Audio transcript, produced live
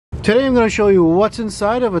Today I'm going to show you what's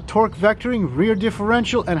inside of a torque vectoring rear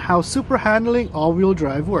differential and how super handling all-wheel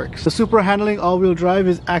drive works. The super handling all-wheel drive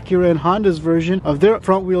is Acura and Honda's version of their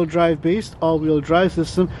front-wheel drive based all-wheel drive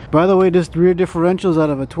system. By the way, this rear differential is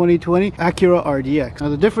out of a 2020 Acura RDX. Now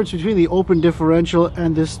the difference between the open differential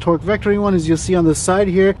and this torque vectoring one is you'll see on the side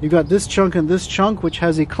here, you got this chunk and this chunk, which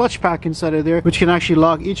has a clutch pack inside of there, which can actually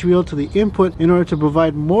lock each wheel to the input in order to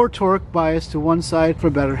provide more torque bias to one side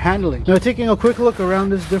for better handling. Now taking a quick look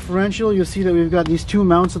around this differential, you'll see that we've got these two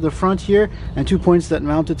mounts at the front here and 2 points that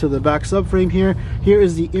mounted to the back subframe here. Here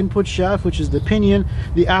is the input shaft, which is the pinion.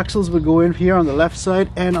 The axles would go in here on the left side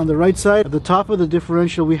and on the right side. At the top of the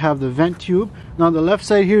differential we have the vent tube. Now on the left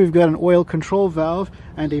side here we've got an oil control valve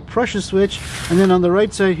and a pressure switch, and then on the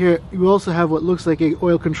right side here you also have what looks like a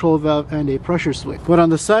oil control valve and a pressure switch. But on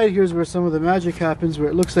the side here's where some of the magic happens, where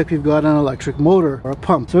it looks like we've got an electric motor or a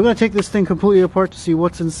pump. So we're going to take this thing completely apart to see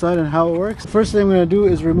what's inside and how it works. The first thing I'm going to do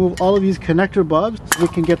is remove all of these connector bobs so we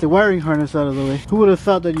can get the wiring harness out of the way. Who would have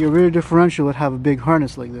thought that your rear differential would have a big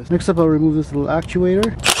harness like this? Next up I'll remove this little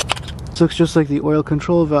actuator. This looks just like the oil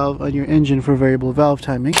control valve on your engine for variable valve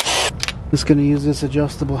timing. Just going to use this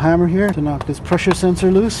adjustable hammer here to knock this pressure sensor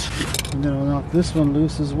loose, and then I'll knock this one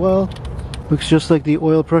loose as well. Looks just like the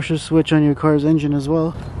oil pressure switch on your car's engine as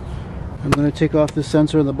well. I'm going to take off this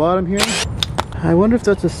sensor on the bottom here. I wonder if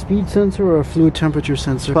that's a speed sensor or a fluid temperature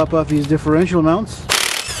sensor. Pop off these differential mounts.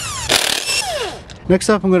 Next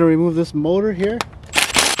up I'm going to remove this motor here.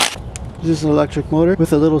 This is an electric motor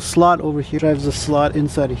with a little slot over here. Drives the slot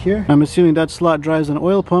inside of here. I'm assuming that slot drives an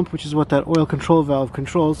oil pump, which is what that oil control valve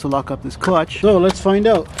controls to lock up this clutch. So let's find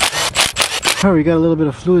out. Alright, we got a little bit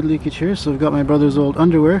of fluid leakage here, so I've got my brother's old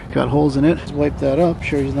underwear. Got holes in it. Let's wipe that up.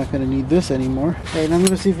 Sure, he's not going to need this anymore. Alright, now I'm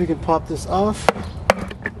going to see if we can pop this off.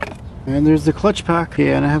 And there's the clutch pack.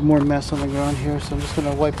 Yeah, and I have more mess on the ground here, so I'm just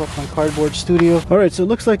going to wipe up my cardboard studio. Alright, so it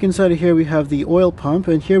looks like inside of here we have the oil pump,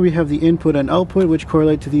 and here we have the input and output, which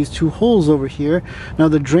correlate to these two holes over here. Now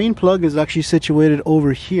the drain plug is actually situated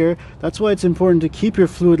over here. That's why it's important to keep your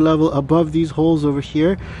fluid level above these holes over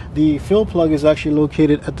here. The fill plug is actually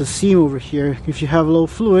located at the seam over here. If you have low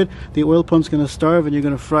fluid, the oil pump's going to starve and you're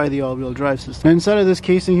going to fry the all-wheel drive system. Now inside of this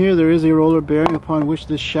casing here, there is a roller bearing upon which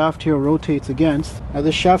this shaft here rotates against. Now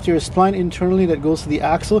this shaft here is spline internally that goes to the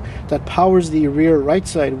axle that powers the rear right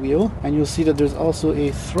side wheel, and you'll see that there's also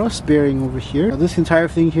a thrust bearing over here. Now this entire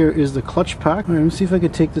thing here is the clutch pack. All right, let me see if I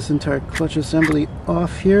can take this entire clutch assembly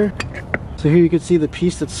off here. So here you can see the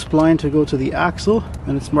piece that's splined to go to the axle,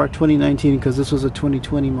 and it's marked 2019 because this was a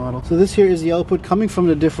 2020 model. So this here is the output coming from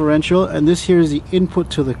the differential, and this here is the input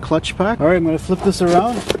to the clutch pack. Alright, I'm going to flip this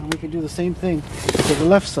around and we can do the same thing to the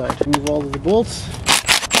left side. Remove all of the bolts.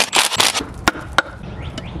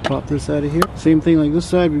 Pop this out of here. Same thing like this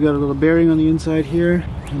side, we've got a little bearing on the inside here,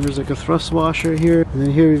 and there's like a thrust washer here, and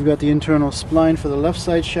then here we've got the internal spline for the left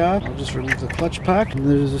side shaft. I'll just remove the clutch pack, and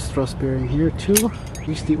there's this thrust bearing here too. At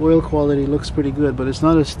least the oil quality looks pretty good, but it's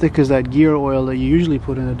not as thick as that gear oil that you usually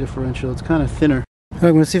put in a differential. It's kind of thinner. I'm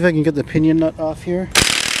going to see if I can get the pinion nut off here.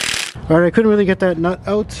 Alright, I couldn't really get that nut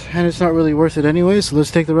out, and it's not really worth it anyway, so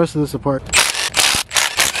let's take the rest of this apart.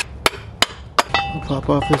 Pop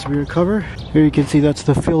off this rear cover. Here you can see that's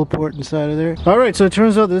the fill port inside of there. Alright, so it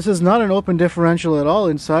turns out this is not an open differential at all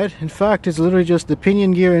inside. In fact, it's literally just the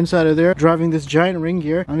pinion gear inside of there driving this giant ring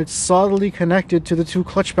gear, and it's solidly connected to the two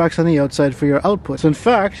clutch packs on the outside for your output. So in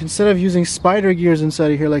fact, instead of using spider gears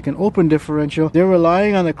inside of here like an open differential, they're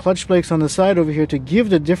relying on the clutch plates on the side over here to give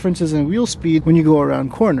the differences in wheel speed when you go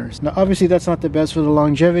around corners. Now obviously that's not the best for the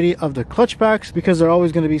longevity of the clutch packs because they're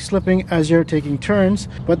always going to be slipping as you're taking turns,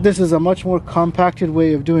 but this is a much more compacted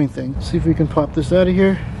way of doing things. See if we can pop this out of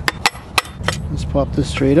here. Let's pop this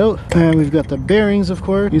straight out. And we've got the bearings, of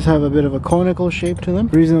course. These have a bit of a conical shape to them.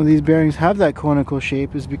 The reason these bearings have that conical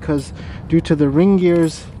shape is because due to the ring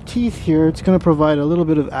gear's teeth here, it's going to provide a little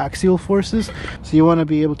bit of axial forces, so you want to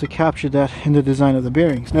be able to capture that in the design of the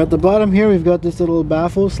bearings. Now at the bottom here we've got this little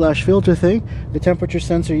baffle slash filter thing. The temperature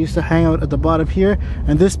sensor used to hang out at the bottom here,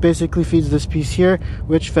 and this basically feeds this piece here,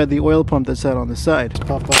 which fed the oil pump that's out on the side.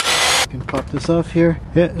 Pop up. Can pop this off here.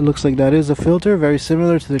 Yeah, it looks like that is a filter, very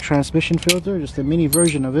similar to the transmission filter, just a mini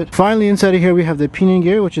version of it. Finally, inside of here we have the pinion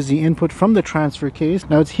gear, which is the input from the transfer case.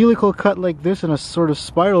 Now it's helical cut like this in a sort of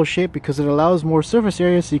spiral shape because it allows more surface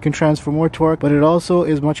area so you can transfer more torque, but it also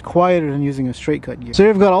is much quieter than using a straight cut gear. So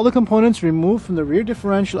you've got all the components removed from the rear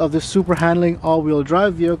differential of this super handling all-wheel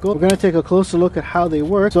drive vehicle. We're going to take a closer look at how they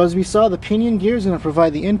work. So as we saw, the pinion gear is going to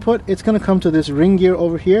provide the input. It's going to come to this ring gear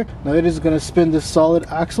over here. Now it is going to spin this solid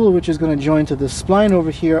axle, which is going to join to the spline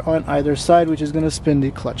over here on either side, which is going to spin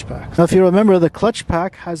the clutch pack. Now if you remember, the clutch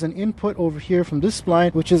pack has an input over here from this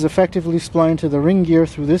spline, which is effectively splined to the ring gear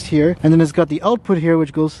through this here, and then it's got the output here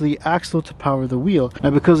which goes to the axle to power the wheel. Now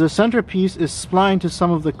because the centerpiece is splined to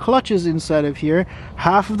some of the clutches inside of here,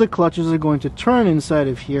 half of the clutches are going to turn inside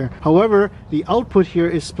of here. However, the output here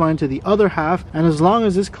is splined to the other half, and as long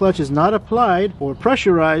as this clutch is not applied or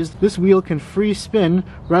pressurized, this wheel can free spin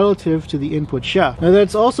relative to the input shaft. Now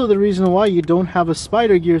that's also the reason why you don't have a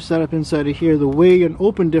spider gear set up inside of here, the way an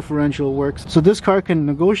open differential works. So this car can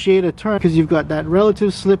negotiate a turn because you've got that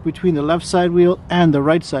relative slip between the left side wheel and the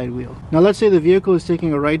right side wheel. Now let's say the vehicle is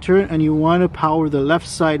taking a right turn and you want to power the left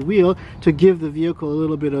side wheel to give the vehicle a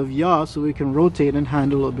little bit of yaw so it can rotate and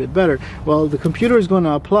handle a bit better. Well, the computer is going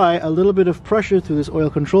to apply a little bit of pressure through this oil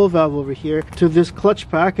control valve over here to this clutch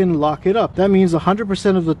pack and lock it up. That means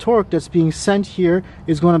 100% of the torque that's being sent here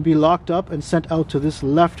is going to be locked up and sent out to this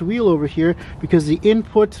left wheel over here, because the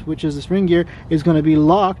input, which is this ring gear, is going to be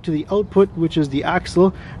locked to the output, which is the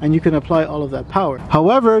axle, and you can apply all of that power.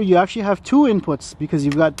 However, you actually have two inputs because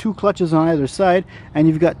you've got two clutches on either side and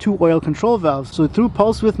you've got two oil control valves. So through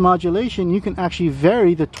pulse width modulation, you can actually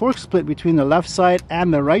vary the torque split between the left side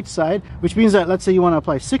and the right side, which means that let's say you want to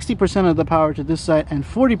apply 60% of the power to this side and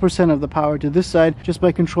 40% of the power to this side just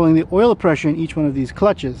by controlling the oil pressure in each one of these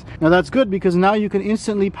clutches. Now that's good because now you can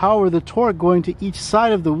instantly power the torque going to each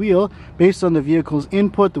side of the wheel based on the vehicle's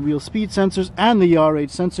input, the wheel speed sensors, and the yaw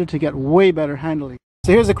rate sensor to get way better handling.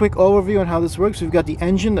 So here's a quick overview on how this works. We've got the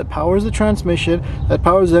engine that powers the transmission. That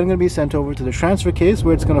power is then going to be sent over to the transfer case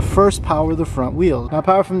where it's going to first power the front wheel. Now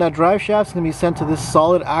power from that drive shaft is going to be sent to this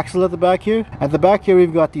solid axle at the back here. At the back here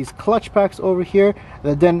we've got these clutch packs over here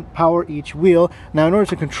that then power each wheel. Now in order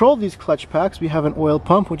to control these clutch packs, we have an oil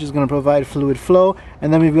pump which is going to provide fluid flow,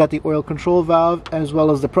 and then we've got the oil control valve as well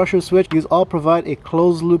as the pressure switch. These all provide a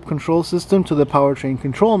closed loop control system to the powertrain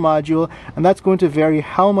control module, and that's going to vary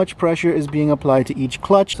how much pressure is being applied to each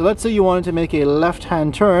clutch. So let's say you wanted to make a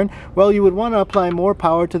left-hand turn. Well, you would want to apply more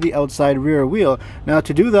power to the outside rear wheel. Now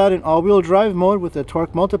to do that in all-wheel drive mode with the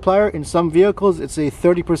torque multiplier, in some vehicles it's a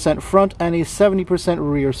 30% front and a 70%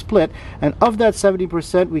 rear split, and of that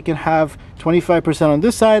 70% we can have 25% on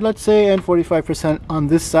this side, let's say, and 45% on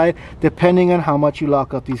this side, depending on how much you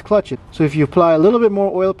lock up these clutches. So if you apply a little bit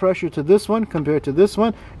more oil pressure to this one compared to this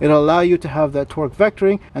one, it'll allow you to have that torque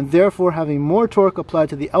vectoring, and therefore having more torque applied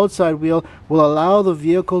to the outside wheel will allow the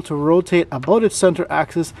vehicle to rotate about its center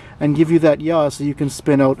axis and give you that yaw so you can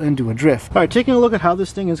spin out and do a drift. Alright, taking a look at how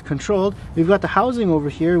this thing is controlled, we've got the housing over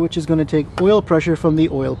here which is going to take oil pressure from the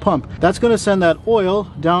oil pump. That's going to send that oil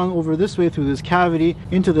down over this way through this cavity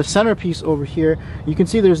into the centerpiece over here. You can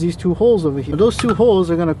see there's these two holes over here. Those two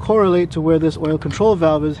holes are going to correlate to where this oil control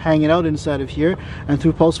valve is hanging out inside of here, and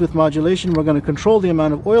through pulse width modulation we're going to control the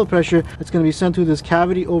amount of oil pressure that's going to be sent through this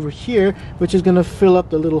cavity over here, which is going to fill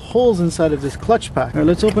up the little holes inside of this clutch pack. Alright,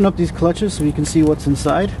 let's open up these clutches so you can see what's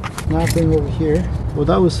inside. Nothing over here. Well,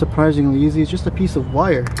 that was surprisingly easy. It's just a piece of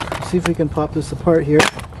wire. Let's see if we can pop this apart here.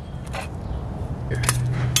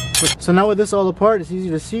 So now with this all apart, it's easy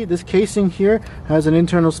to see this casing here has an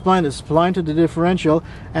internal spline that's splined to the differential,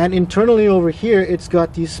 and internally over here it's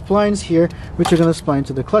got these splines here which are going to spline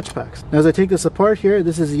to the clutch packs. Now as I take this apart here,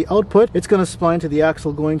 this is the output. It's going to spline to the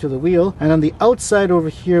axle going to the wheel, and on the outside over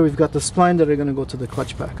here we've got the spline that are going to go to the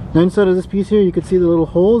clutch pack. Now inside of this piece here you can see the little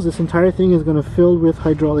holes. This entire thing is going to fill with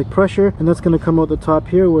hydraulic pressure, and that's going to come out the top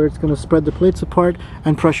here where it's going to spread the plates apart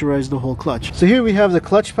and pressurize the whole clutch. So here we have the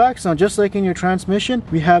clutch packs. Now just like in your transmission,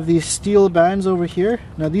 we have these steel bands over here.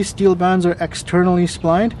 Now these steel bands are externally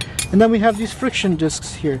splined, and then we have these friction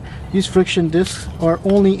discs here. These friction discs are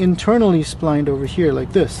only internally splined over here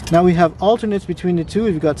like this. Now we have alternates between the two.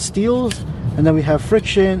 We've got steels, and then we have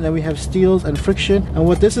friction, then we have steels and friction, and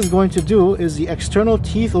what this is going to do is the external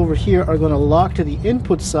teeth over here are going to lock to the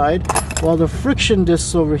input side, while the friction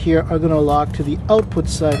discs over here are going to lock to the output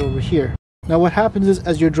side over here. Now what happens is,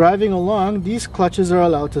 as you're driving along, these clutches are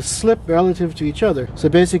allowed to slip relative to each other. So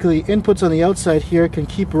basically inputs on the outside here can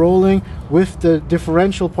keep rolling with the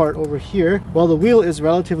differential part over here, while the wheel is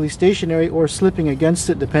relatively stationary or slipping against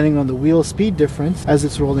it depending on the wheel speed difference as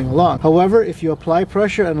it's rolling along. However, if you apply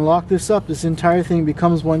pressure and lock this up, this entire thing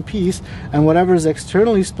becomes one piece, and whatever is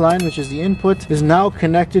externally splined, which is the input, is now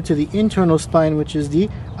connected to the internal spline, which is the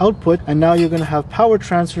output, and now you're going to have power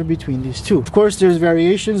transfer between these two. Of course, there's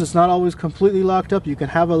variations. It's not always completely locked up. You can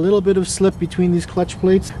have a little bit of slip between these clutch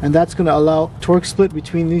plates, and that's going to allow torque split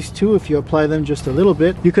between these two if you apply them just a little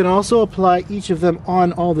bit. You can also apply each of them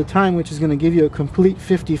on all the time, which is going to give you a complete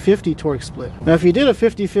 50-50 torque split. Now, if you did a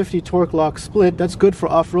 50-50 torque lock split, that's good for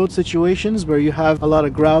off-road situations where you have a lot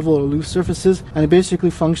of gravel or loose surfaces, and it basically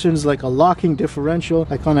functions like a locking differential,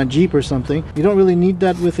 like on a Jeep or something. You don't really need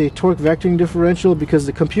that with a torque vectoring differential, because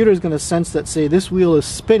the computer is going to sense that, say, this wheel is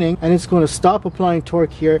spinning, and it's going to stop applying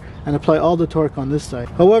torque here and apply all the torque on this side.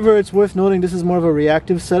 However, it's worth noting this is more of a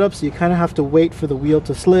reactive setup, so you kind of have to wait for the wheel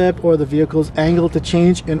to slip or the vehicle's angle to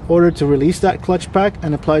change in order to release that clutch pack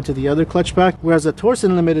and apply it to the other clutch pack, whereas a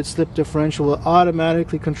Torsen limited slip differential will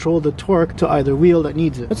automatically control the torque to either wheel that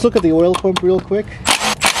needs it. Let's look at the oil pump real quick.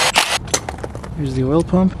 Here's the oil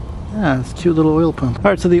pump. Yeah, it's a cute little oil pump.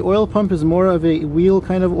 Alright, so the oil pump is more of a wheel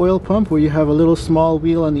kind of oil pump, where you have a little small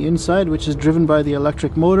wheel on the inside which is driven by the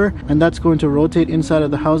electric motor, and that's going to rotate inside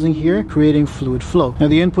of the housing here, creating fluid flow. Now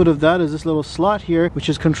the input of that is this little slot here, which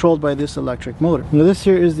is controlled by this electric motor. Now this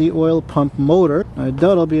here is the oil pump motor. I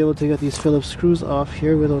doubt I'll be able to get these Phillips screws off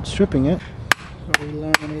here without stripping it.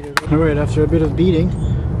 Alright, after a bit of beating,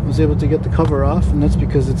 I was able to get the cover off, and that's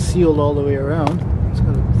because it's sealed all the way around. It's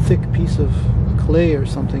got a thick piece of clay or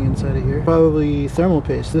something inside of here, probably thermal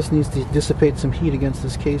paste. This needs to dissipate some heat against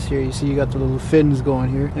this case here. You see you got the little fins going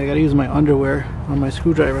here. I gotta use my underwear on my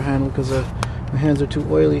screwdriver handle because my hands are too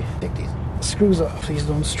oily. Take these screws off, these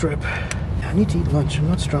don't strip. I need to eat lunch, I'm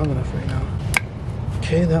not strong enough right now.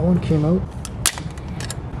 Okay, that one came out.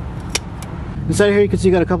 Inside here you can see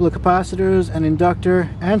you got a couple of capacitors, an inductor,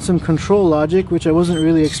 and some control logic, which I wasn't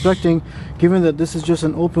really expecting given that this is just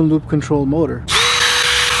an open loop control motor.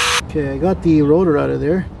 Okay, I got the rotor out of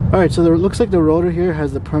there. Alright, so it looks like the rotor here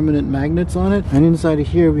has the permanent magnets on it, and inside of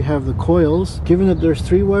here we have the coils. Given that there's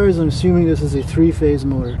 3 wires, I'm assuming this is a 3-phase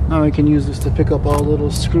motor. Now I can use this to pick up all little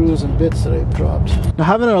screws and bits that I've dropped. Now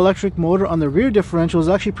having an electric motor on the rear differential is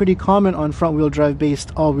actually pretty common on front-wheel drive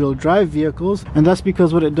based all-wheel drive vehicles, and that's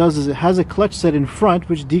because what it does is it has a clutch set in front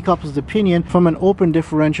which decouples the pinion from an open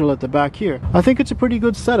differential at the back here. I think it's a pretty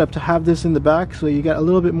good setup to have this in the back, so you get a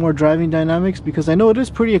little bit more driving dynamics, because I know it is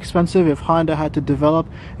pretty expensive if Honda had to develop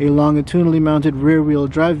a longitudinally mounted rear-wheel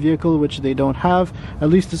drive vehicle, which they don't have. At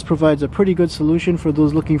least this provides a pretty good solution for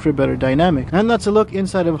those looking for better dynamics. And that's a look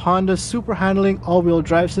inside of Honda's super handling all-wheel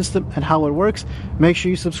drive system and how it works. Make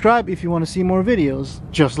sure you subscribe if you want to see more videos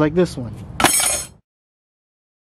just like this one.